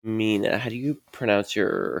Mina, how do you pronounce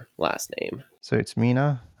your last name? So it's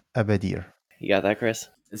Mina Abadir. You got that, Chris?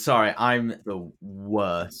 Sorry, I'm the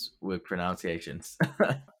worst with pronunciations.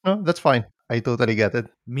 Oh, that's fine. I totally get it.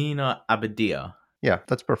 Mina Abadia. Yeah,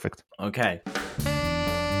 that's perfect. Okay.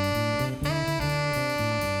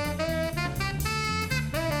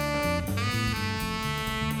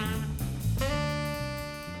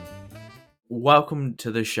 Welcome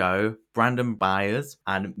to the show, Brandon Byers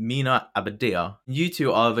and Mina Abadia. You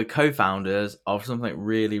two are the co-founders of something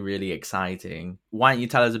really, really exciting. Why don't you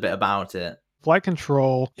tell us a bit about it? Flight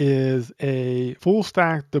Control is a full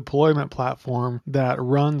stack deployment platform that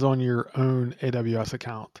runs on your own AWS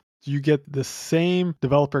account. You get the same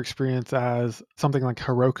developer experience as something like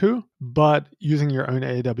Heroku, but using your own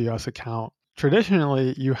AWS account.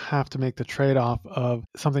 Traditionally, you have to make the trade-off of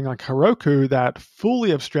something like Heroku that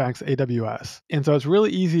fully abstracts AWS. And so it's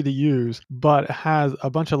really easy to use, but it has a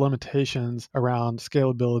bunch of limitations around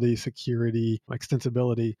scalability, security,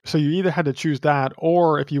 extensibility. So you either had to choose that,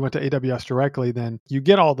 or if you went to AWS directly, then you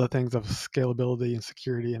get all the things of scalability and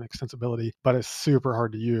security and extensibility, but it's super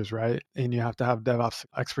hard to use, right? And you have to have DevOps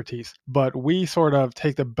expertise. But we sort of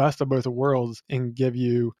take the best of both worlds and give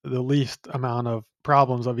you the least amount of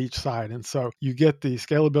problems of each side. And so you get the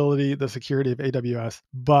scalability, the security of AWS,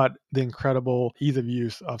 but the incredible ease of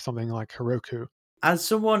use of something like Heroku. As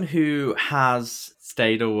someone who has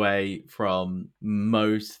stayed away from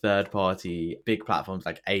most third-party big platforms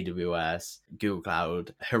like AWS, Google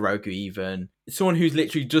Cloud, Heroku even, someone who's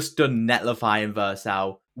literally just done Netlify and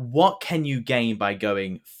Vercel, what can you gain by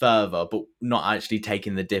going further but not actually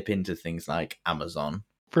taking the dip into things like Amazon?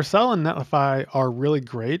 Vercel and Netlify are really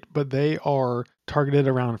great, but they are targeted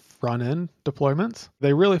around front-end deployments.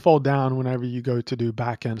 They really fall down whenever you go to do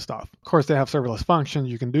back-end stuff. Of course, they have serverless functions.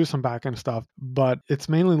 You can do some back-end stuff, but it's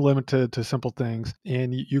mainly limited to simple things,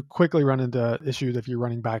 and you quickly run into issues if you're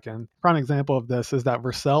running back-end. Prime example of this is that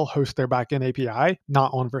Vercel hosts their back-end API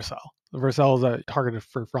not on Vercel. Vercel is targeted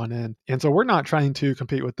for front end. And so we're not trying to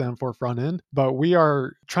compete with them for front end, but we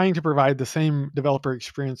are trying to provide the same developer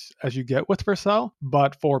experience as you get with Vercel,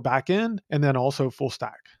 but for back end and then also full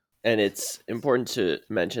stack. And it's important to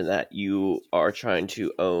mention that you are trying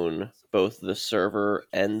to own both the server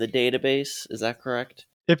and the database. Is that correct?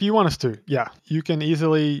 If you want us to, yeah, you can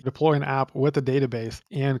easily deploy an app with a database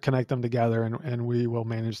and connect them together, and we will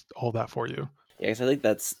manage all that for you. Yeah, because I think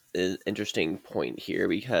that's an interesting point here,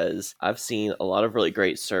 because I've seen a lot of really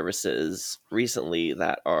great services recently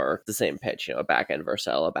that are the same pitch, a backend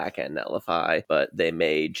Vercel, a backend Netlify, but they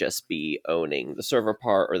may just be owning the server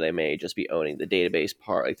part, or they may just be owning the database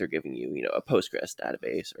part, like they're giving you, a Postgres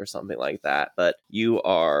database or something like that. But you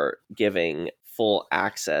are giving full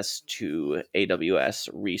access to AWS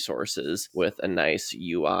resources with a nice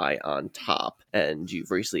UI on top. And you've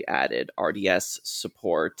recently added RDS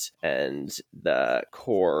support, and the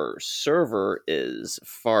core server is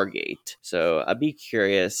Fargate. So I'd be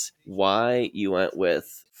curious why you went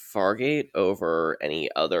with Fargate over any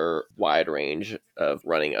other wide range of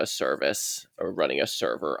running a service or running a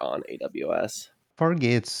server on AWS.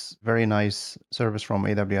 Fargate's very nice service from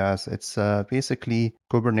AWS. It's basically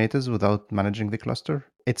Kubernetes without managing the cluster.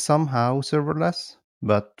 It's somehow serverless,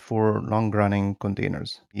 but for long-running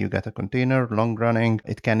containers. You get a container, long-running.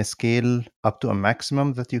 It can scale up to a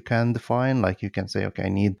maximum that you can define. Like you can say, okay, I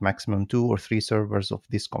need maximum 2 or 3 servers of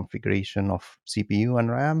this configuration of CPU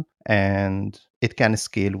and RAM. And it can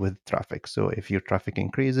scale with traffic. So if your traffic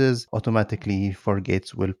increases, automatically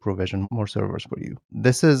Fargates will provision more servers for you.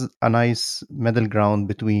 This is a nice middle ground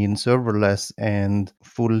between serverless and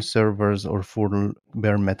full servers, or full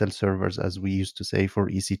bare metal servers, as we used to say for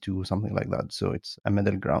EC2, something like that. So it's a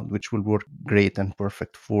middle ground, which will work great and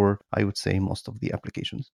perfect for, I would say, most of the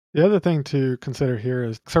applications. The other thing to consider here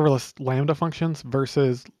is serverless Lambda functions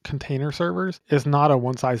versus container servers is not a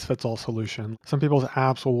one-size-fits-all solution. Some people's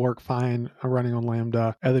apps will work fine running on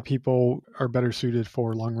Lambda. Other people are better suited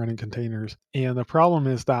for long-running containers. And the problem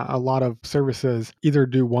is that a lot of services either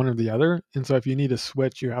do one or the other. And so if you need to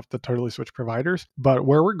switch, you have to totally switch providers. But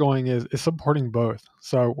where we're going is supporting both.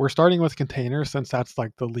 So we're starting with containers, since that's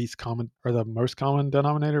like the least common or the most common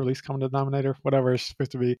denominator, least common denominator, whatever it's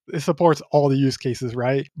supposed to be. It supports all the use cases,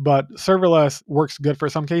 right? But serverless works good for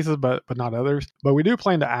some cases, but not others. But we do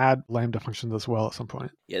plan to add Lambda functions as well at some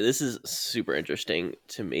point. Yeah, this is super interesting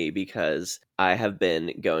to me, because I have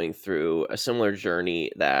been going through a similar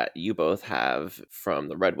journey that you both have from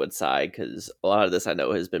the Redwood side, because a lot of this I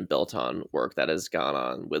know has been built on work that has gone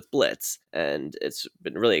on with Blitz. And it's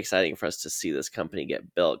been really exciting for us to see this company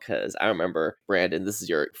get built, because I remember, Brandon, this is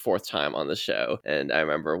your 4th time on the show. And I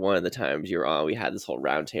remember one of the times you were on, we had this whole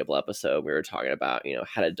roundtable episode. We were talking about,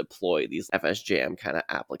 how to deploy these FSJM kind of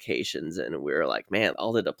applications. And we were like, man,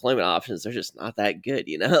 all the deployment options are just not that good,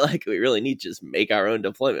 like we really need to just make our own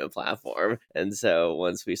deployment platform. And so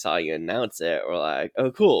once we saw you announce it, we're like,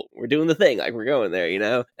 oh, cool, we're doing the thing, like we're going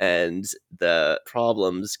there, and the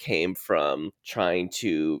problems came from trying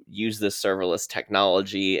to use this serverless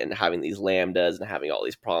technology and having these lambdas and having all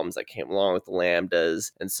these problems that came along with the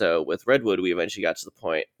lambdas. And so with Redwood, we eventually got to the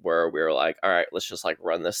point where we were like, all right, let's just like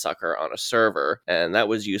run this sucker on a server. And that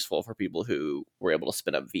was useful for people who were able to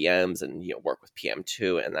spin up VMs and, work with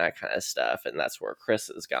PM2 and that kind of stuff. And that's where Chris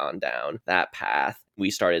has gone down that path. We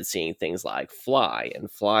started seeing things like Fly, and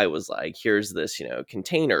Fly was like, here's this,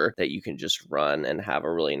 container that you can just run and have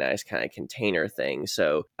a really nice kind of container thing.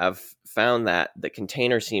 So I've found that the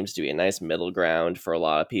container seems to be a nice middle ground for a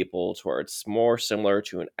lot of people, to where it's more similar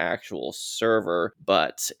to an actual server,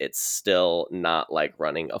 but it's still not like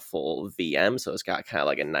running a full VM. So it's got kind of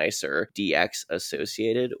like a nicer DX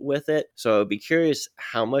associated with it. So I'd be curious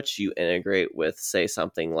how much you integrate with, say,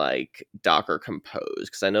 something like Docker Compose,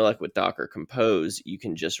 because I know like with Docker Compose, you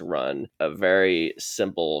can just run a very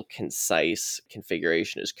simple, concise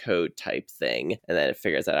configuration as code type thing, and then it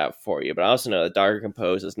figures that out for you. But I also know that Docker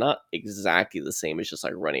Compose is not exactly the same as just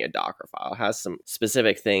like running a Docker file. It has some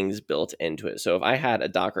specific things built into it. So if I had a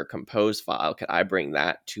Docker Compose file, could I bring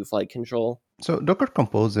that to Flight Control? So Docker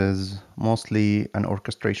Compose is mostly an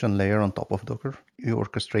orchestration layer on top of Docker. You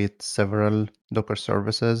orchestrate several Docker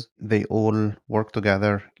services. They all work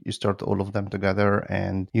together. You start all of them together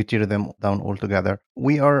and you tear them down all together.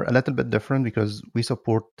 We are a little bit different because we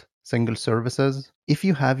support single services. If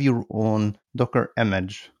you have your own Docker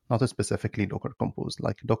image, not specifically Docker Compose,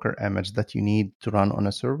 like Docker image that you need to run on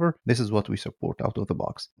a server, this is what we support out of the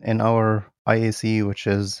box. In our IAC, which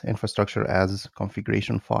is infrastructure as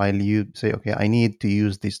configuration file, you say, okay, I need to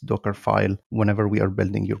use this Docker file. Whenever we are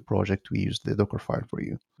building your project, we use the Docker file for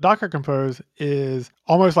you. Docker Compose is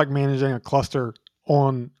almost like managing a cluster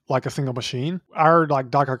on like a single machine. Our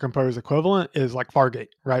like Docker Compose equivalent is like Fargate,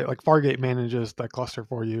 right? Like Fargate manages the cluster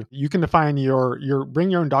for you. You can define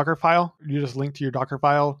bring your own Docker file. You just link to your Docker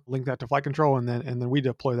file, link that to Flight Control, and then we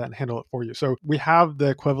deploy that and handle it for you. So we have the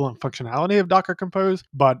equivalent functionality of Docker Compose,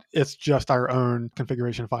 but it's just our own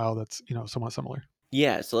configuration file that's, somewhat similar.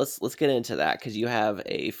 Yeah, so let's get into that, because you have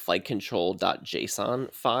a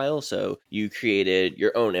flightcontrol.json file. So you created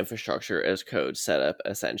your own infrastructure as code setup,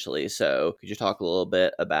 essentially. So could you talk a little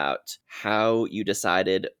bit about how you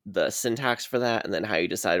decided the syntax for that, and then how you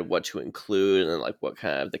decided what to include, and then like what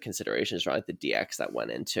kind of the considerations around like the DX that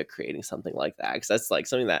went into creating something like that? Because that's like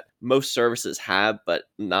something that most services have, but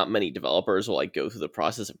not many developers will like go through the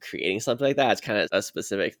process of creating something like that. It's kind of a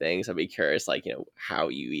specific thing. So I'd be curious, like, how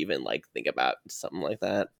you even like think about something like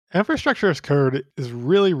that. Infrastructure as code is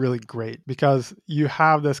really, really great because you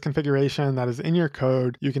have this configuration that is in your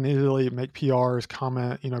code. You can easily make PRs,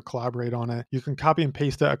 comment, collaborate on it. You can copy and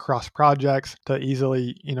paste it across projects to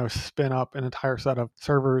easily, spin up an entire set of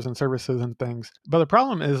servers and services and things. But the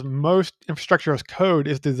problem is most infrastructure as code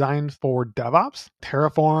is designed for DevOps,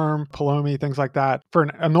 Terraform, Palomi, things like that. For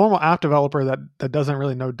a normal app developer that doesn't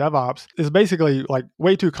really know DevOps is basically like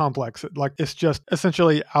way too complex. Like it's just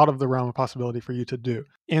essentially out of the realm of possibility for you to do.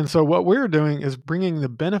 And so what we're doing is bringing the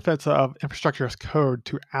benefits of infrastructure as code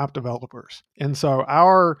to app developers. And so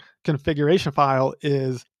our configuration file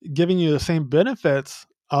is giving you the same benefits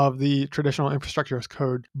of the traditional infrastructure as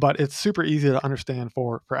code, but it's super easy to understand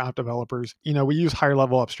for app developers. We use higher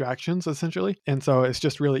level abstractions essentially. And so it's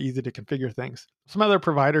just really easy to configure things. Some other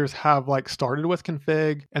providers have like started with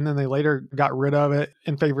config and then they later got rid of it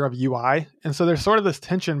in favor of UI. And so there's sort of this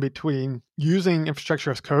tension between using infrastructure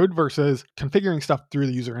as code versus configuring stuff through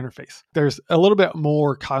the user interface. There's a little bit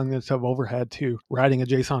more cognitive overhead to writing a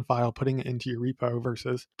JSON file, putting it into your repo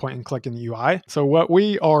versus point and click in the UI. So what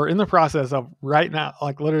we are in the process of right now,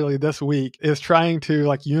 like literally this week, is trying to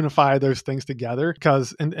like unify those things together,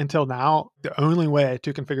 because until now, the only way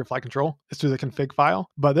to configure Flight Control is through the config file.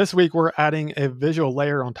 But this week we're adding a visual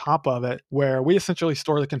layer on top of it where we essentially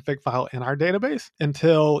store the config file in our database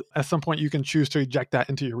until at some point you can choose to eject that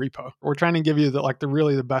into your repo. We're trying to give you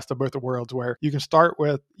the best of both the worlds, where you can start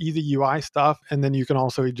with easy UI stuff and then you can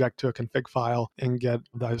also eject to a config file and get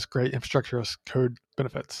those great infrastructure as code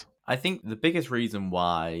benefits. I think the biggest reason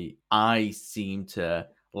why I seem to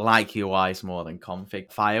like UIs more than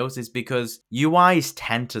config files is because UIs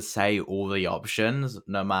tend to say all the options,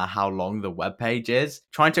 no matter how long the web page is.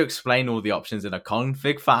 Trying to explain all the options in a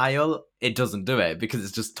config file, it doesn't do it because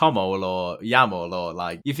it's just TOML or YAML, or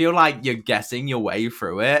like you feel like you're guessing your way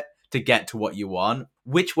through it to get to what you want.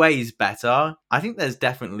 Which way is better? I think there's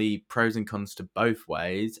definitely pros and cons to both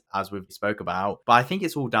ways, as we've spoke about, but I think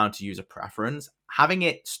it's all down to user preference. Having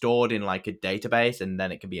it stored in like a database and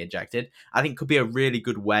then it can be injected, I think could be a really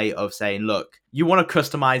good way of saying, look, you want to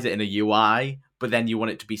customize it in a UI, but then you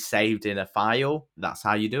want it to be saved in a file. That's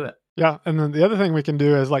how you do it. Yeah, and then the other thing we can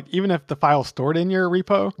do is like, even if the file's stored in your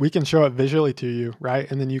repo, we can show it visually to you, right?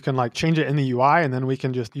 And then you can like change it in the UI, and then we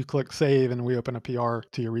can just, you click save and we open a PR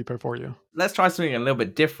to your repo for you. Let's try something a little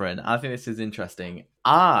bit different. I think this is interesting.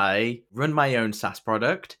 I run my own SaaS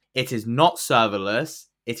product. It is not serverless.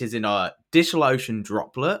 It is in a DigitalOcean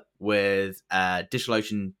droplet with a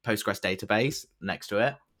DigitalOcean Postgres database next to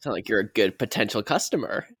it. Sound like you're a good potential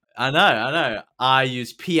customer. I know. I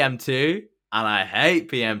use PM2, and I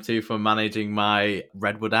hate PM2 for managing my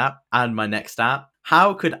Redwood app and my Next app.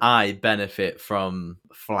 How could I benefit from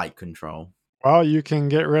flight control? Well, you can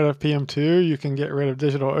get rid of PM2, you can get rid of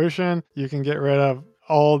DigitalOcean, you can get rid of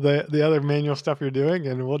all the other manual stuff you're doing,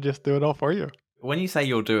 and we'll just do it all for you. When you say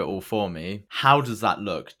you'll do it all for me, how does that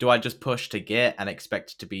look? Do I just push to Git and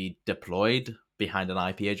expect it to be deployed behind an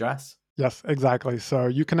IP address? Yes, exactly. So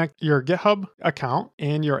you connect your GitHub account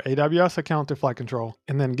and your AWS account to Flight Control,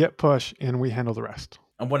 and then git push, and we handle the rest.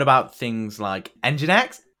 And what about things like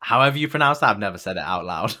Nginx? However you pronounce that, I've never said it out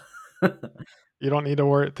loud. You don't need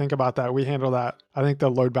to think about that. We handle that. I think the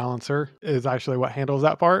load balancer is actually what handles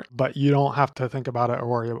that part, but you don't have to think about it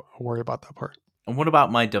or worry about that part. And what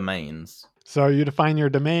about my domains? So you define your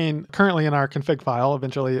domain currently in our config file,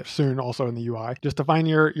 eventually soon also in the UI. Just define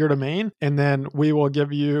your domain, and then we will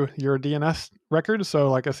give you your DNS record. So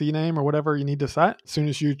like a CNAME or whatever you need to set. As soon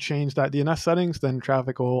as you change that DNS settings, then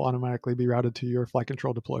traffic will automatically be routed to your flight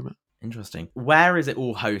control deployment. Interesting. Where is it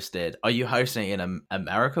all hosted? Are you hosting it in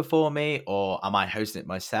America for me, or am I hosting it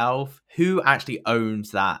myself? Who actually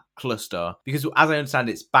owns that cluster? Because as I understand,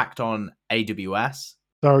 it's backed on AWS.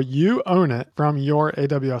 So you own it from your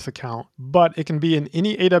AWS account, but it can be in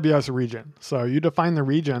any AWS region. So you define the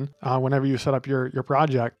region whenever you set up your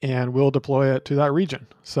project, and we'll deploy it to that region.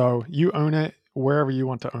 So you own it wherever you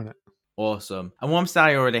want to own it. Awesome. And once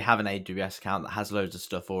I already have an AWS account that has loads of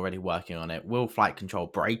stuff already working on it, will Flight Control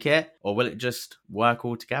break it, or will it just work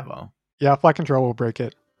all together? Yeah, Flight Control will break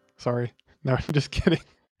it. Sorry. No, I'm just kidding.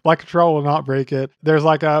 Flight Control will not break it. There's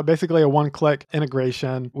like basically a one-click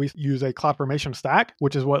integration. We use a CloudFormation stack,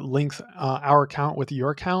 which is what links our account with your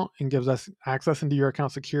account and gives us access into your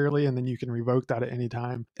account securely, and then you can revoke that at any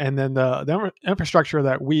time. And then the infrastructure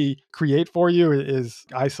that we create for you is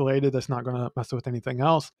isolated. That's not going to mess with anything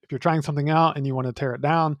else. If you're trying something out and you want to tear it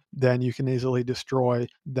down, then you can easily destroy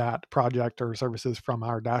that project or services from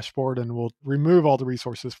our dashboard, and we'll remove all the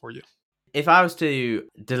resources for you. If I was to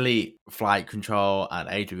delete Flight Control and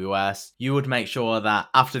AWS, you would make sure that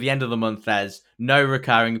after the end of the month, there's no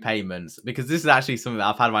recurring payments. Because this is actually something that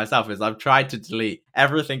I've had myself, is I've tried to delete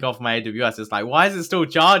everything off my AWS. It's like, why is it still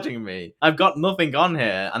charging me? I've got nothing on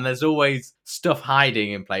here, and there's always stuff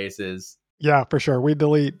hiding in places. Yeah, for sure. We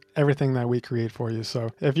delete everything that we create for you.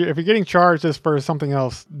 So if you're getting charged, it's for something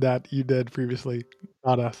else that you did previously,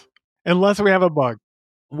 not us. Unless we have a bug.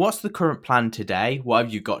 What's the current plan today? What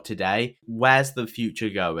have you got today? Where's the future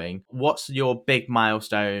going? What's your big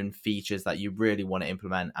milestone features that you really want to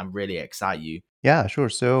implement and really excite you? Yeah, sure.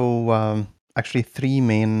 So actually, three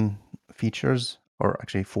main features, or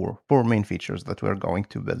actually four main features that we're going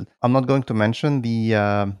to build. I'm not going to mention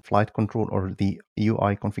the flight control or the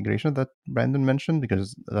UI configuration that Brandon mentioned,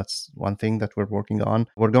 because that's one thing that we're working on.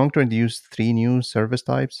 We're going to introduce three new service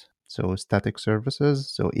types. So static services.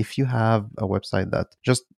 So if you have a website that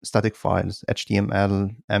just static files,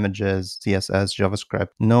 HTML, images, CSS, JavaScript,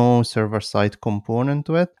 no server-side component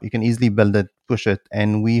to it, you can easily build it, push it,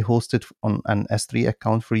 and we host it on an S3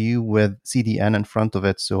 account for you with CDN in front of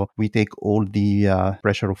it. So we take all the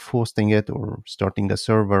pressure of hosting it or starting a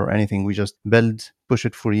server or anything. We just build, push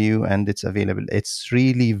it for you, and it's available. It's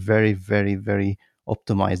really very, very, very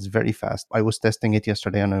optimized, very fast. I was testing it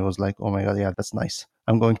yesterday and I was like, oh my God, yeah, that's nice.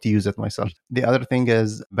 I'm going to use it myself. The other thing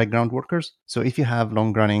is background workers. So if you have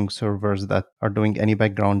long running servers that are doing any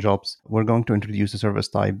background jobs, we're going to introduce a service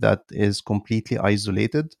type that is completely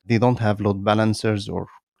isolated. They don't have load balancers or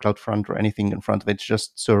CloudFront or anything in front of it. It's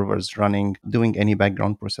just servers running, doing any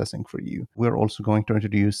background processing for you. We're also going to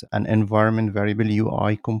introduce an environment variable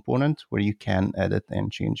UI component where you can edit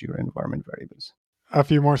and change your environment variables. A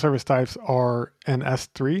few more service types are an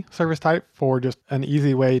S3 service type for just an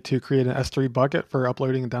easy way to create an S3 bucket for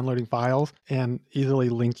uploading and downloading files and easily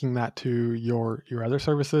linking that to your other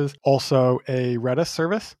services. Also a Redis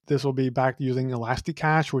service. This will be backed using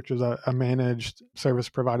Elasticache, which is a managed service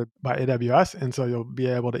provided by AWS. And so you'll be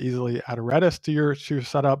able to easily add a Redis to your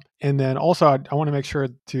setup. And then also I want to make sure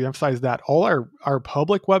to emphasize that all our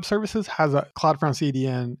public web services has a CloudFront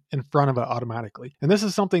CDN in front of it automatically. And this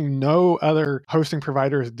is something no other hosting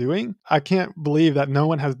provider is doing. I can't believe that no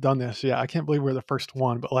one has done this yet. I can't believe we're the first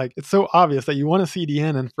one, but like it's so obvious that you want a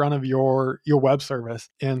CDN in front of your web service.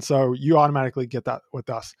 And so you automatically get that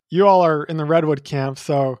with us. You all are in the Redwood camp,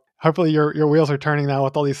 so hopefully your wheels are turning now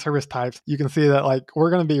with all these service types. You can see that like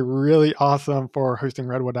we're going to be really awesome for hosting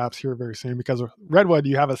Redwood apps here very soon, because with Redwood,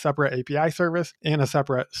 you have a separate API service and a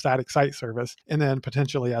separate static site service, and then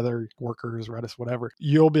potentially other workers, Redis, whatever.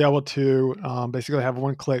 You'll be able to basically have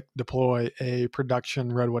one click deploy a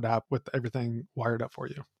production Redwood app with everything wired up for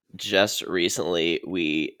you. Just recently,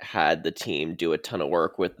 we had the team do a ton of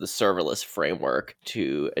work with the serverless framework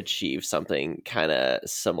to achieve something kind of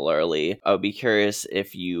similarly. I would be curious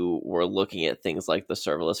if you were looking at things like the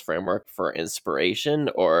serverless framework for inspiration,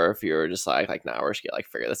 or if you were just like, nah, we're just gonna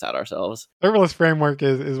figure this out ourselves. Serverless framework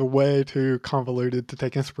is way too convoluted to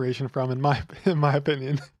take inspiration from, in my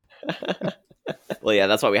opinion. Well, yeah,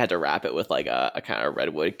 that's why we had to wrap it with like a kind of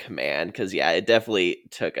Redwood command, because yeah, it definitely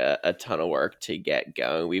took a ton of work to get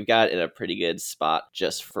going. We've got in a pretty good spot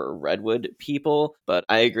just for Redwood people, but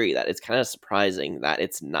I agree that it's kind of surprising that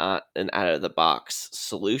it's not an out of the box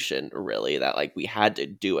solution, really, that like we had to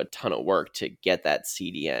do a ton of work to get that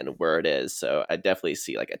CDN where it is. So I definitely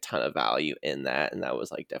see like a ton of value in that, and that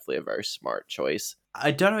was like definitely a very smart choice.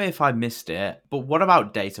 I don't know if I missed it, but what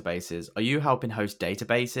about databases? Are you helping host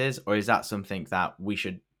databases, or is that something that we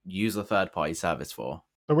should use a third-party service for?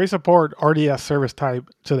 So we support RDS service type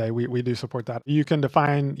today. We do support that. You can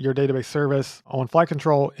define your database service on Flight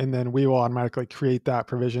Control, and then we will automatically create that,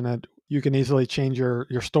 provision it. You can easily change your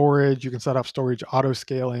storage. You can set up storage auto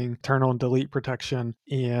scaling, turn on delete protection.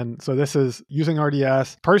 And so this is using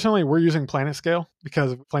RDS. Personally, we're using PlanetScale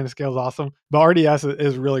because PlanetScale is awesome. But RDS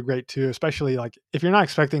is really great too, especially like if you're not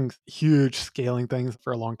expecting huge scaling things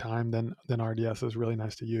for a long time, then RDS is really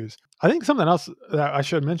nice to use. I think something else that I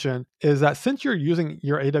should mention is that since you're using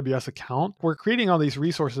your AWS account, we're creating all these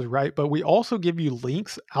resources, right? But we also give you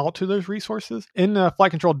links out to those resources. In the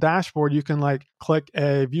Flight Control dashboard, you can like click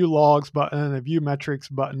a view logs button, a view metrics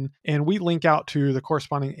button, and we link out to the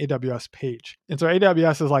corresponding AWS page. And so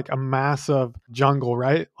AWS is like a massive jungle,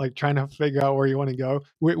 right? Like trying to figure out where you want to go.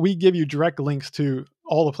 We give you direct links to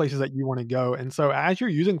all the places that you want to go. And so as you're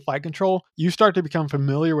using Flight Control, you start to become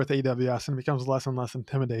familiar with AWS and it becomes less and less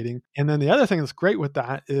intimidating. And then the other thing that's great with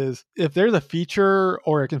that is if there's a feature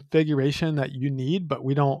or a configuration that you need, but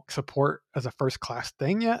we don't support as a first class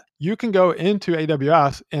thing yet, you can go into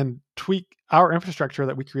AWS and tweak our infrastructure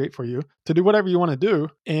that we create for you to do whatever you want to do,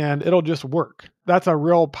 and it'll just work. That's a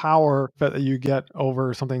real power that you get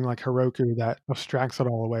over something like Heroku that abstracts it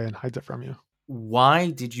all away and hides it from you.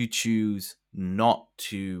 Why did you choose not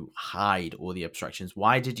to hide all the abstractions?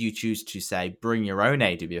 Why did you choose to say bring your own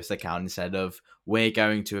AWS account instead of we're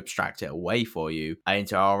going to abstract it away for you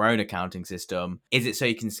into our own accounting system? Is it so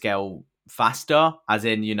you can scale faster, as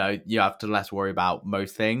in, you know, you have to less worry about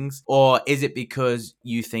most things? Or is it because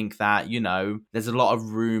you think that, you know, there's a lot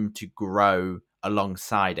of room to grow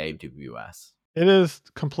alongside AWS? It is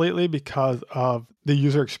completely because of the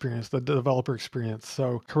user experience, the developer experience.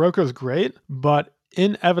 So Heroku is great, but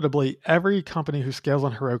inevitably, every company who scales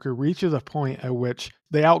on Heroku reaches a point at which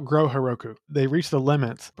they outgrow Heroku. They reach the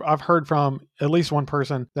limits. I've heard from at least one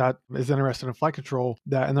person that is interested in Flight Control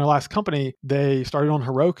that in their last company, they started on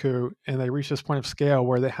Heroku and they reached this point of scale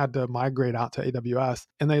where they had to migrate out to AWS.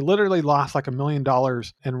 And they literally lost like $1 million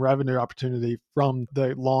in revenue opportunity from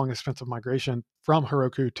the long, expensive migration from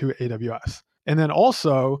Heroku to AWS. And then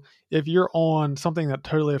also, if you're on something that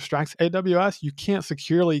totally abstracts AWS, you can't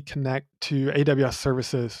securely connect to AWS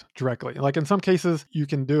services directly. Like in some cases, you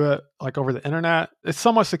can do it like over the internet. It's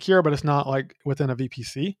somewhat secure, but it's not like within a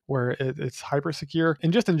VPC where it's hyper secure.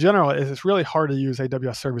 And just in general, it's really hard to use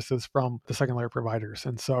AWS services from the second layer providers.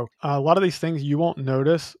 And so a lot of these things you won't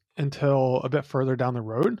notice until a bit further down the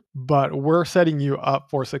road, but we're setting you up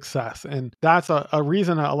for success. And that's a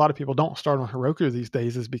reason that a lot of people don't start on Heroku these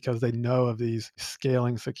days, is because they know of these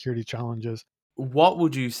scaling security challenges. What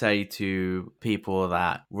would you say to people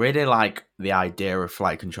that really like the idea of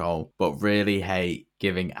Flight Control, but really hate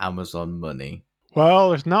giving Amazon money? Well,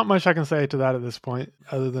 there's not much I can say to that at this point,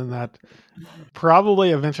 other than that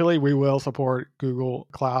probably eventually we will support Google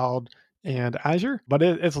Cloud and Azure, but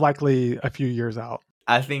it's likely a few years out.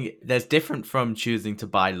 I think there's different from choosing to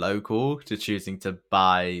buy local to choosing to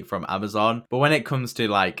buy from Amazon. But when it comes to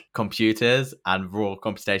like computers and raw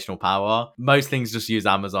computational power, most things just use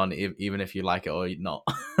Amazon, even if you like it or not.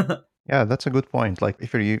 Yeah, that's a good point. Like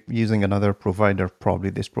if you're using another provider, probably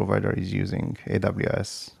this provider is using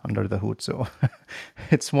AWS under the hood. So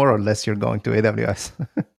it's more or less you're going to AWS.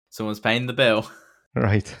 Someone's paying the bill.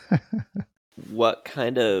 Right. What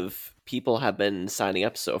kind of people have been signing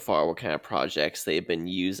up so far? What kind of projects they've been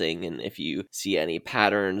using? And if you see any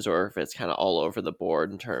patterns or if it's kind of all over the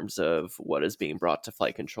board in terms of what is being brought to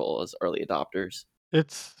flight control as early adopters?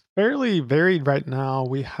 It's fairly varied right now.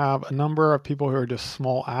 We have a number of people who are just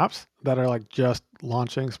small apps that are like just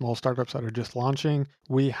launching, small startups that are just launching.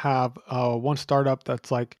 We have one startup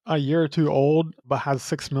that's like a year or two old, but has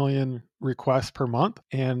 6 million requests per month.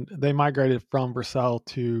 And they migrated from Vercel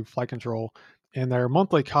to Flight Control. And their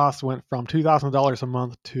monthly cost went from $2,000 a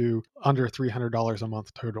month to under $300 a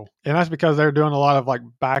month total. And that's because they're doing a lot of like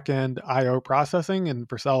back end IO processing, and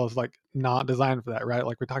Vercel is like not designed for that, right?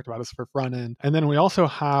 Like we talked about, it's for front end. And then we also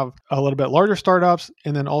have a little bit larger startups,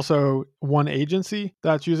 and then also one agency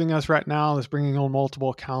that's using us right now that's bringing on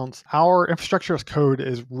multiple accounts. Our infrastructure as code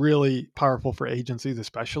is really powerful for agencies,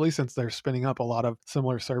 especially since they're spinning up a lot of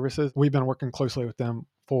similar services. We've been working closely with them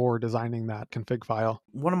for designing that config file.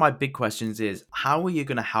 One of my big questions is, how are you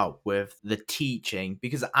going to help with the teaching?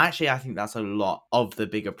 Because actually, I think that's a lot of the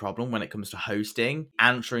bigger problem when it comes to hosting,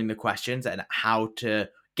 answering the questions and how to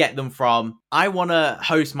get them from, I want to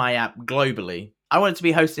host my app globally, I want it to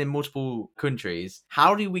be hosted in multiple countries.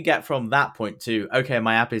 How do we get from that point to, okay,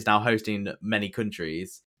 my app is now hosting many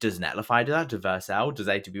countries? Does Netlify do that? Does Vercel? Does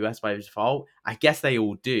AWS by default? I guess they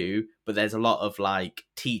all do, but there's a lot of like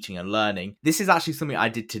teaching and learning. This is actually something I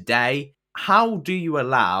did today. How do you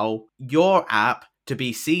allow your app to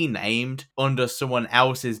be CNAMEd under someone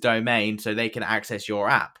else's domain so they can access your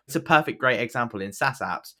app? It's a perfect, great example in SaaS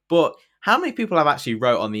apps. But how many people have actually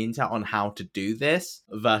wrote on the internet on how to do this?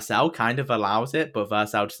 Vercel kind of allows it, but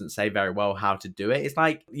Vercel doesn't say very well how to do it. It's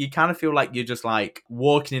like, you kind of feel like you're just like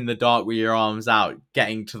walking in the dark with your arms out,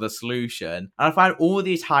 getting to the solution. And I find all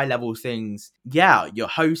these high level things, yeah, your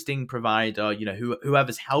hosting provider, you know,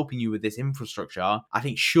 whoever's helping you with this infrastructure, I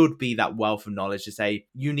think should be that wealth of knowledge to say,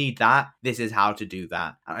 you need that, this is how to do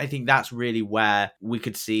that. And I think that's really where we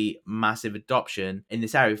could see massive adoption in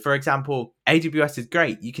this area. For example, AWS is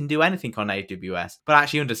great. You can do anything on AWS, but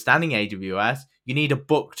actually understanding AWS, you need a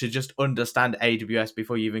book to just understand AWS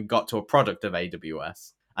before you even got to a product of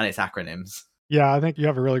AWS and its acronyms. Yeah, I think you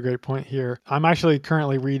have a really great point here. I'm actually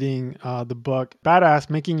currently reading the book Badass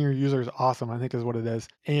Making Your Users Awesome, I think is what it is.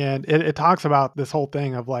 And it talks about this whole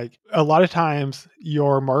thing of like, a lot of times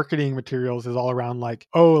your marketing materials is all around like,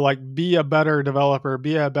 oh, like be a better developer,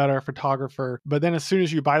 be a better photographer. But then as soon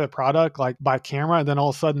as you buy the product, like buy camera, and then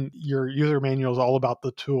all of a sudden your user manual is all about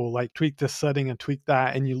the tool, like tweak this setting and tweak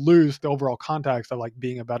that. And you lose the overall context of like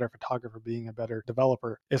being a better photographer, being a better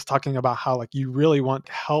developer. It's talking about how like you really want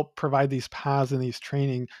to help provide these paths and these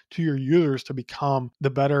training to your users to become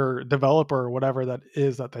the better developer or whatever that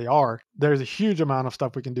is that they are. There's a huge amount of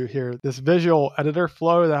stuff we can do here. This visual editor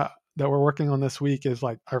flow that we're working on this week is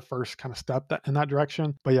like our first kind of step in that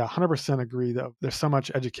direction. But yeah, 100% agree that there's so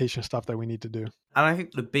much education stuff that we need to do. And I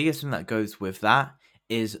think the biggest thing that goes with that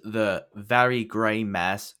is the very gray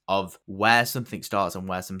mess of where something starts and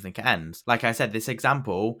where something ends. Like I said, this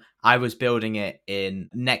example, I was building it in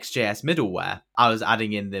Next.js middleware. I was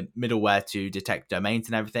adding in the middleware to detect domains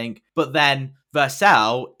and everything. But then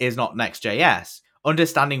Vercel is not Next.js.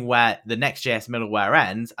 Understanding where the Next.js middleware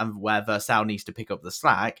ends and where Vercel needs to pick up the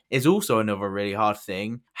slack is also another really hard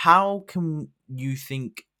thing. How can you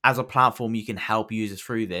think as a platform you can help users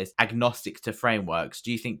through this, agnostic to frameworks?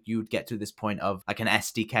 Do you think you would get to this point of like an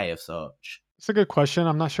SDK of such? It's a good question.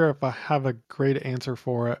 I'm not sure if I have a great answer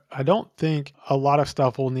for it. I don't think a lot of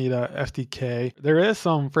stuff will need a SDK. There is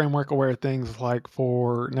some framework aware things like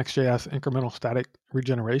for Next.js incremental static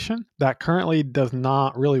regeneration that currently does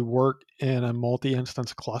not really work in a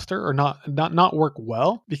multi-instance cluster, or not work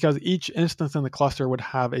well, because each instance in the cluster would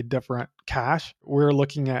have a different cache. We're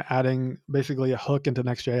looking at adding basically a hook into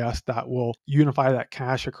Next.js that will unify that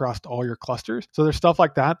cache across all your clusters. So there's stuff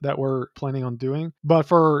like that we're planning on doing. But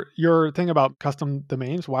for your thing about custom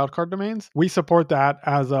domains, wildcard domains, we support that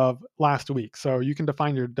as of last week. So you can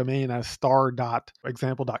define your domain as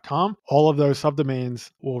star.example.com. All of those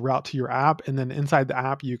subdomains will route to your app, and then inside the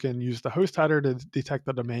app, you can use the host header to detect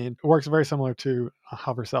the domain. It works very similar to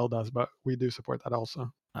how Vercel does, but we do support that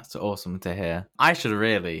also. That's awesome to hear. I should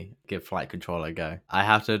really give Flight Control a go. I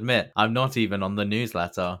have to admit, I'm not even on the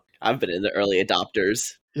newsletter. I've been in the early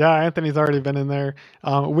adopters. Yeah, Anthony's already been in there.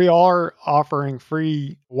 We are offering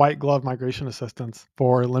free white glove migration assistance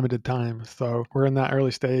for a limited time. So we're in that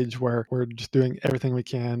early stage where we're just doing everything we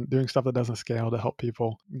can, doing stuff that doesn't scale to help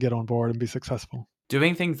people get on board and be successful.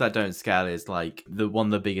 Doing things that don't scale is like one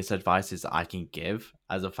of the biggest advices I can give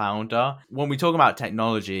as a founder. When we talk about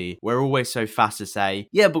technology, we're always so fast to say,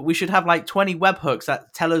 yeah, but we should have like 20 webhooks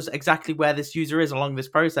that tell us exactly where this user is along this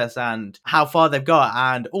process and how far they've got.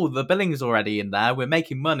 And the billing is already in there. We're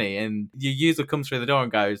making money. And your user comes through the door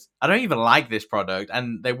and goes, I don't even like this product.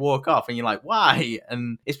 And they walk off and you're like, why?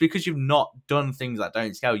 And it's because you've not done things that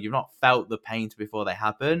don't scale. You've not felt the pains before they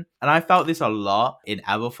happen. And I felt this a lot in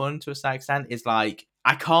Everfund to a certain extent. It's like,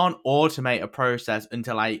 I can't automate a process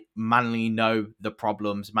until I manually know the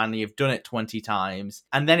problems, manually have done it 20 times.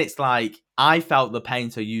 And then it's like, I felt the pain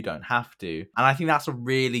so you don't have to. And I think that's a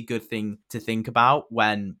really good thing to think about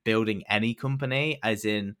when building any company, as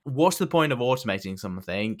in, what's the point of automating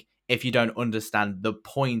something if you don't understand the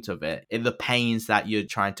point of it, the pains that you're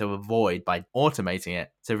trying to avoid by automating it?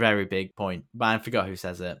 It's a very big point. But I forgot who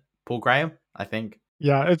says it. Paul Graham, I think.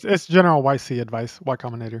 Yeah, it's general YC advice, Y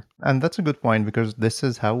Combinator. And that's a good point because this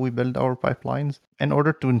is how we build our pipelines. In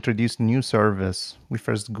order to introduce new service, we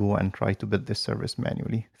first go and try to build this service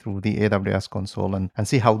manually through the AWS console and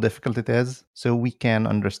see how difficult it is so we can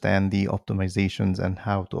understand the optimizations and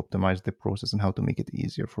how to optimize the process and how to make it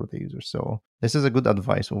easier for the user. So this is a good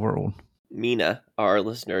advice overall. Mina, our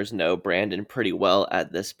listeners know Brandon pretty well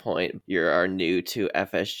at this point. You're new to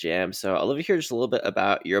FSJam, so I'd love to hear just a little bit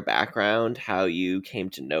about your background, how you came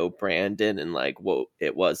to know Brandon, and like what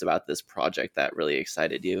it was about this project that really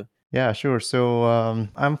excited you. Yeah, sure. So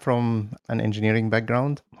I'm from an engineering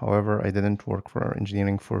background. However, I didn't work for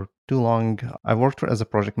engineering for too long. I worked as a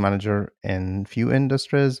project manager in few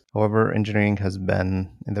industries. However, engineering has been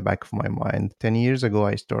in the back of my mind. 10 years ago,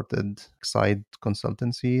 I started side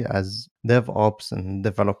consultancy as DevOps and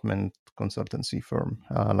development consultancy firm,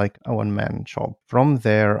 like a one-man shop. From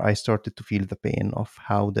there, I started to feel the pain of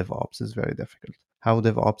how DevOps is very difficult. How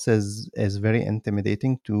DevOps is very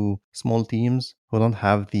intimidating to small teams who don't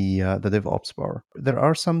have the DevOps power. There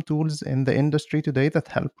are some tools in the industry today that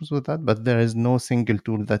help us with that, but there is no single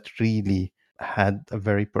tool that really had a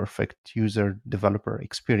very perfect user developer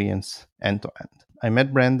experience end to end. I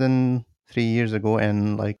met Brandon 3 years ago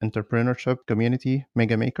in like entrepreneurship community,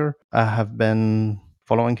 Mega Maker. I have been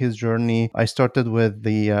following his journey. I started with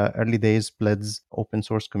the early days Blitz open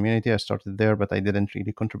source community. I started there, but I didn't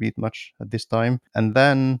really contribute much at this time. And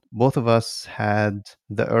then both of us had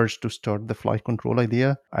the urge to start the flight control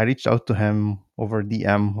idea. I reached out to him over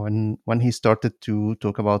DM when he started to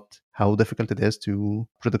talk about how difficult it is to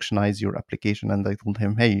productionize your application. And I told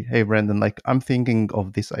him, hey, Brandon, like I'm thinking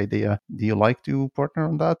of this idea. Do you like to partner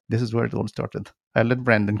on that? This is where it all started. I'll let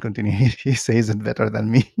Brandon continue. He says it better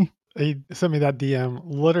than me. He sent me that DM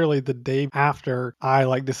literally the day after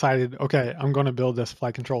I decided, okay, I'm going to build this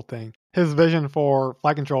flight control thing. His vision for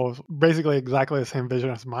flight control was basically exactly the same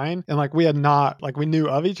vision as mine. And we had not, we knew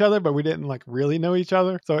of each other, but we didn't really know each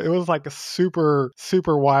other. So it was a super,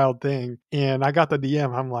 super wild thing. And I got the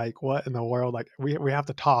DM. I'm like, what in the world? We have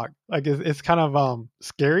to talk. It's kind of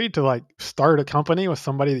scary to start a company with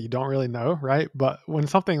somebody that you don't really know, right? But when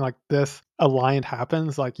something like this aligned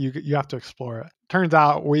happens, you have to explore it. Turns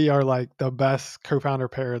out we are the best co-founder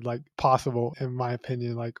paired possible, in my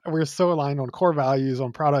opinion. We're so aligned on core values,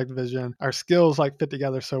 on product vision. Our skills fit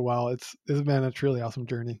together so well. It's been a truly awesome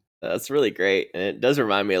journey. That's really great. And it does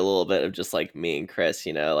remind me a little bit of just me and Chris,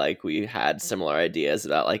 we had similar ideas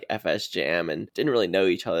about FSJam and didn't really know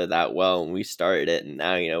each other that well when we started it. And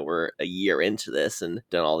now, we're a year into this and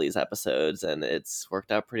done all these episodes and it's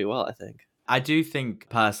worked out pretty well, I think. I do think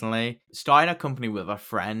personally, starting a company with a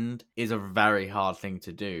friend is a very hard thing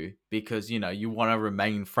to do because, you want to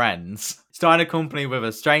remain friends. Starting a company with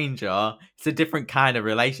a stranger, it's a different kind of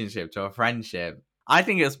relationship to a friendship. I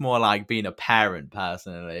think it's more like being a parent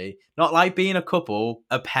personally, not like being a couple,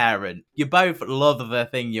 a parent. You both love the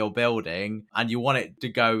thing you're building and you want it to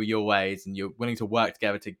go your ways and you're willing to work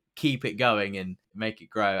together to keep it going and make it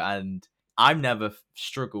grow. And I've never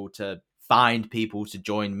struggled to find people to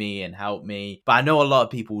join me and help me, but I know a lot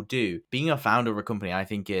of people do. Being a founder of a company, I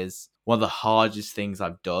think, is one of the hardest things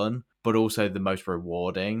I've done, but also the most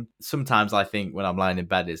rewarding. Sometimes I think when I'm lying in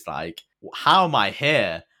bed, it's like, how am I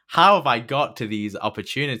here? How have I got to these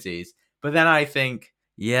opportunities? But then I think,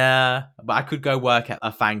 yeah, but I could go work at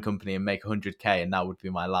a fan company and make 100K and that would be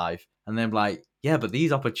my life. And then like, yeah, but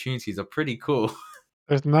these opportunities are pretty cool.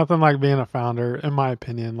 There's nothing like being a founder, in my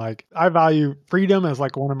opinion. Like, I value freedom as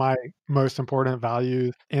like one of my most important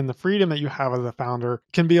values. And the freedom that you have as a founder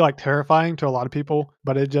can be like terrifying to a lot of people,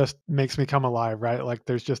 but it just makes me come alive, right? Like,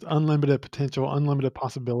 there's just unlimited potential, unlimited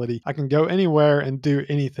possibility. I can go anywhere and do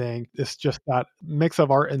anything. It's just that mix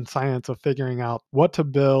of art and science of figuring out what to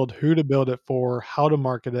build, who to build it for, how to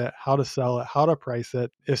market it, how to sell it, how to price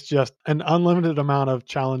it. It's just an unlimited amount of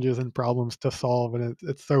challenges and problems to solve. And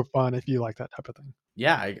it's so fun if you like that type of thing.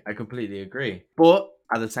 Yeah, I completely agree. But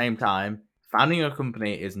at the same time, founding a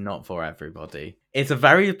company is not for everybody. It's a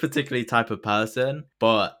very particular type of person,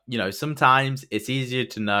 but sometimes it's easier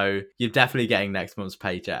to know you're definitely getting next month's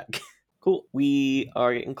paycheck. Cool. We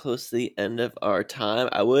are getting close to the end of our time.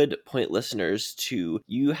 I would point listeners to,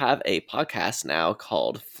 you have a podcast now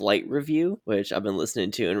called Flight Review, which I've been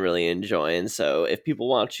listening to and really enjoying. So if people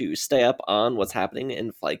want to stay up on what's happening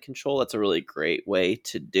in flight control, that's a really great way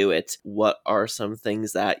to do it. What are some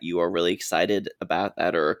things that you are really excited about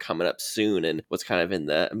that are coming up soon, and what's kind of in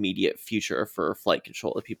the immediate future for flight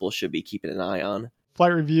control that people should be keeping an eye on?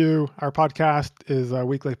 Flight Review, our podcast, is a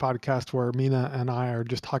weekly podcast where Mina and I are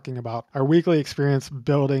just talking about our weekly experience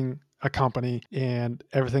building a company and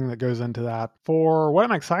everything that goes into that. For what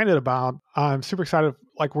I'm excited about, I'm super excited.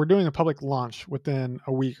 Like, we're doing a public launch within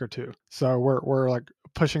a week or two. So we're like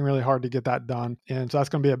pushing really hard to get that done. And so that's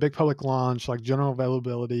going to be a big public launch, like general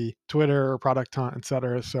availability, Twitter, product hunt,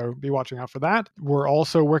 etc. So be watching out for that. We're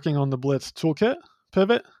also working on the Blitz toolkit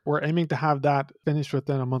pivot. We're aiming to have that finished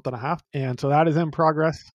within a month and a half. And so that is in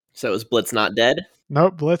progress. So is Blitz not dead?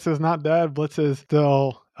 Nope, Blitz is not dead. Blitz is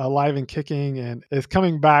still alive and kicking and is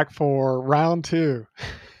coming back for round 2.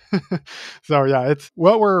 So yeah, it's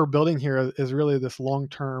what we're building here is really this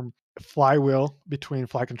long-term flywheel between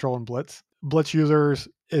flight control and Blitz. Blitz users,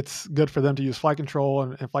 it's good for them to use flight control,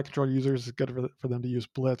 and flight control users, it's good for them to use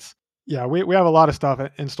Blitz. Yeah, we have a lot of stuff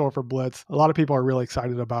in store for Blitz. A lot of people are really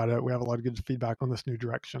excited about it. We have a lot of good feedback on this new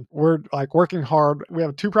direction. We're like working hard. We have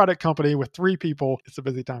a 2-product company with 3 people. It's a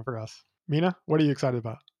busy time for us. Mina, what are you excited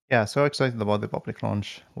about? Yeah, so excited about the public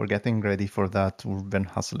launch. We're getting ready for that. We've been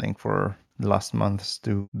hustling for the last months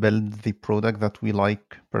to build the product that we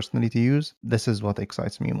like personally to use. This is what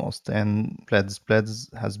excites me most. And Blitz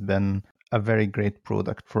has been a very great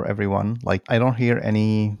product for everyone. Like, I don't hear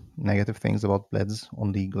any negative things about Blitz,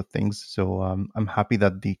 only good things. So I'm happy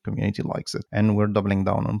that the community likes it, and we're doubling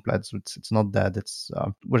down on Blitz. It's not dead. It's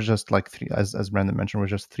we're just like 3, as Brandon mentioned, we're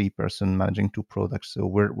just 3-person managing 2 products. So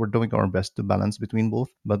we're doing our best to balance between both.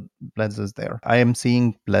 But Blitz is there. I am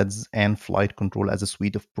seeing Blitz and flight control as a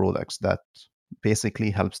suite of products that basically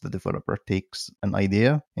helps the developer takes an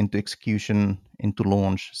idea into execution, into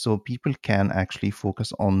launch, so people can actually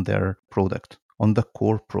focus on their product, on the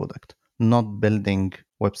core product, not building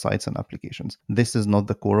websites and applications. This is not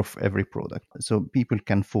the core of every product. So people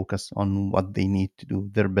can focus on what they need to do,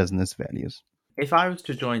 their business values. If I was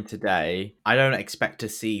to join today, I don't expect to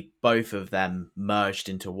see both of them merged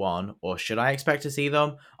into one, or should I expect to see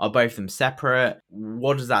them? Are both of them separate?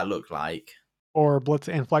 What does that look like? Or Blitz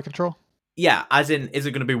and flight control? Yeah, as in, is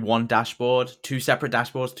it going to be one dashboard, 2 separate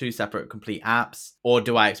dashboards, 2 separate complete apps? Or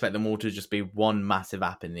do I expect them all to just be one massive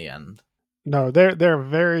app in the end? No, they're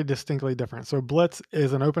very distinctly different. So Blitz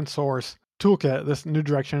is an open source toolkit. This new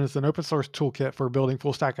direction is an open source toolkit for building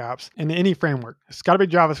full stack apps in any framework. It's got to be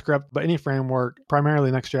JavaScript, but any framework,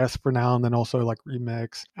 primarily Next.js for now, and then also like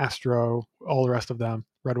Remix, Astro, all the rest of them,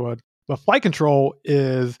 Redwood. But Flight Control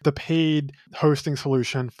is the paid hosting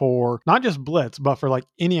solution for not just Blitz, but for like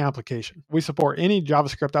any application. We support any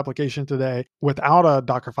JavaScript application today without a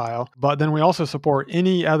Docker file, but then we also support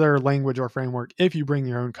any other language or framework if you bring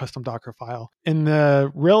your own custom Docker file. In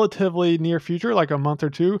the relatively near future, like a month or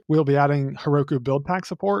 2, we'll be adding Heroku build pack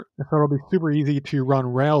support. And so it'll be super easy to run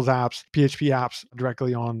Rails apps, PHP apps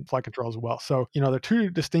directly on Flight Control as well. So, they're 2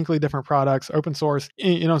 distinctly different products, open source.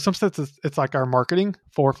 In some sense, it's like our marketing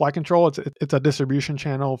for Flight Control. It's a distribution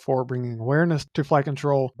channel for bringing awareness to flight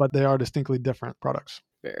control, but they are distinctly different products.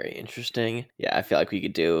 Very interesting. Yeah, I feel like we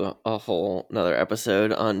could do a whole another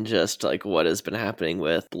episode on just like what has been happening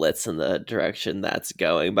with Blitz and the direction that's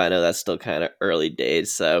going. But I know that's still kind of early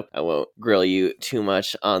days, so I won't grill you too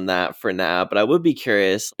much on that for now. But I would be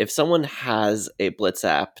curious if someone has a Blitz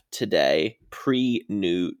app today,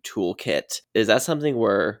 pre-new toolkit, is that something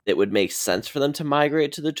where it would make sense for them to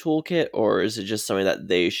migrate to the toolkit, or is it just something that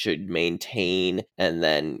they should maintain and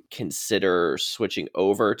then consider switching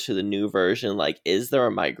over to the new version? Like, is there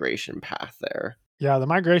a migration path there? Yeah, the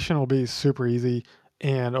migration will be super easy,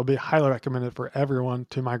 and it'll be highly recommended for everyone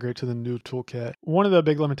to migrate to the new toolkit. One of the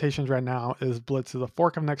big limitations right now is Blitz is a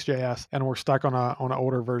fork of Next.js, and we're stuck on an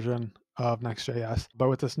older version of Next.js. But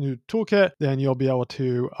with this new toolkit, then you'll be able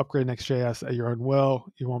to upgrade Next.js at your own will.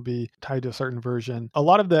 You won't be tied to a certain version. A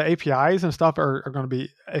lot of the APIs and stuff are going to be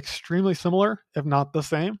extremely similar, if not the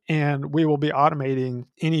same. And we will be automating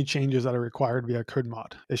any changes that are required via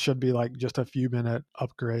CodeMod. It should be like just a few minute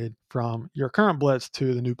upgrade from your current Blitz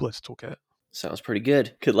to the new Blitz toolkit. Sounds pretty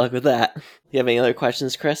good. Good luck with that. You have any other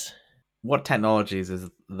questions, Chris? What technologies is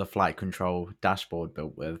the flight control dashboard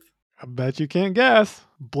built with? I bet you can't guess.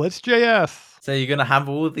 Blitz.js. So you're going to have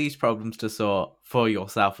all these problems to sort for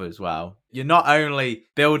yourself as well. You're not only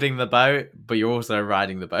building the boat, but you're also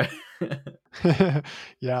riding the boat.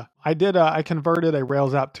 Yeah, I did. I converted a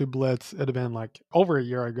Rails app to Blitz. It had been like over a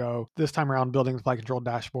year ago. This time around, building the flight control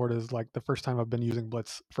dashboard is like the first time I've been using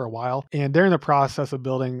Blitz for a while. And during the process of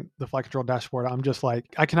building the flight control dashboard, I'm just like,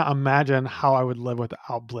 I cannot imagine how I would live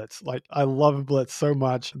without Blitz. Like, I love Blitz so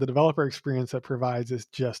much. The developer experience it provides is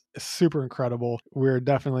just super incredible. We're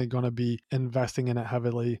definitely going to be investing in it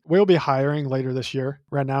heavily. We'll be hiring later this year.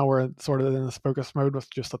 Right now, we're sort of in this focus mode with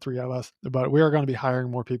just the three of us, but we are going to be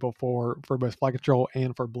hiring more people for both flight control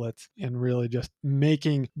and for Blitz, and really just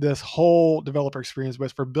making this whole developer experience,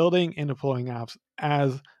 both for building and deploying apps,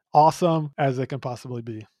 as awesome as it can possibly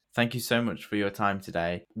be. Thank you so much for your time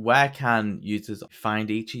today. Where can users find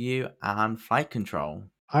each of you and Flight Control?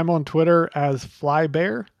 I'm on Twitter as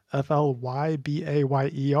Flybayer,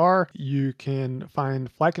 FLYBAYER. You can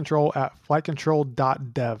find Flight Control at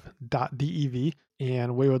flightcontrol.dev.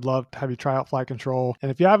 And we would love to have you try out Flight Control.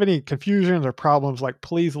 And if you have any confusions or problems, like,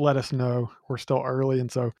 please let us know. We're still early,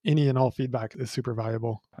 and so any and all feedback is super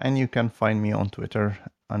valuable. And you can find me on Twitter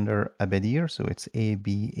under Abadir, so it's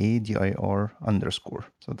ABADIR _.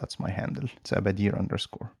 So that's my handle. It's Abadir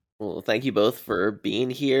 _. Well, thank you both for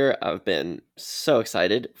being here. I've been so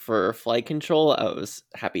excited for Flight Control. I was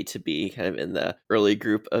happy to be kind of in the early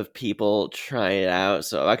group of people trying it out.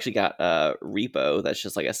 So I've actually got a repo that's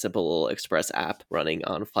just like a simple little Express app running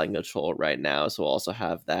on Flight Control right now. So we'll also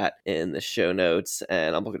have that in the show notes.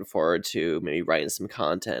 And I'm looking forward to maybe writing some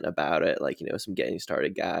content about it, like, some getting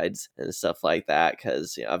started guides and stuff like that.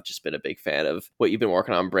 Because, I've just been a big fan of what you've been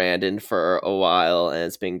working on, Brandon, for a while. And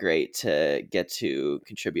it's been great to get to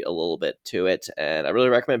contribute a little bit to it, and I really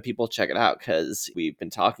recommend people check it out, because we've been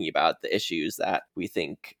talking about the issues that we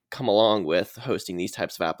think come along with hosting these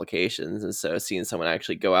types of applications, and so seeing someone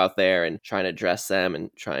actually go out there and try and address them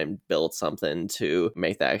and try and build something to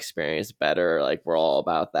make that experience better, like, we're all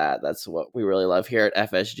about that. That's what we really love here at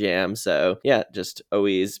FS Jam. So yeah, just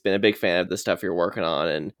always been a big fan of the stuff you're working on,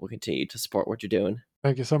 and we'll continue to support what you're doing.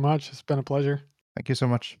 Thank you so much. It's been a pleasure. Thank you so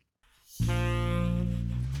much.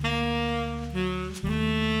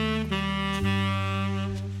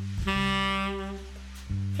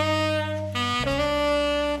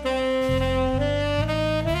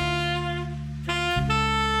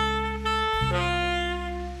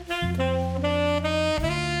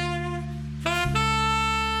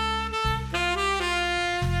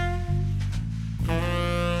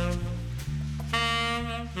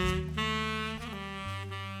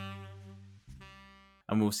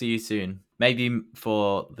 And we'll see you soon. Maybe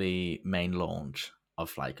for the main launch of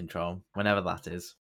Flight Control, whenever that is.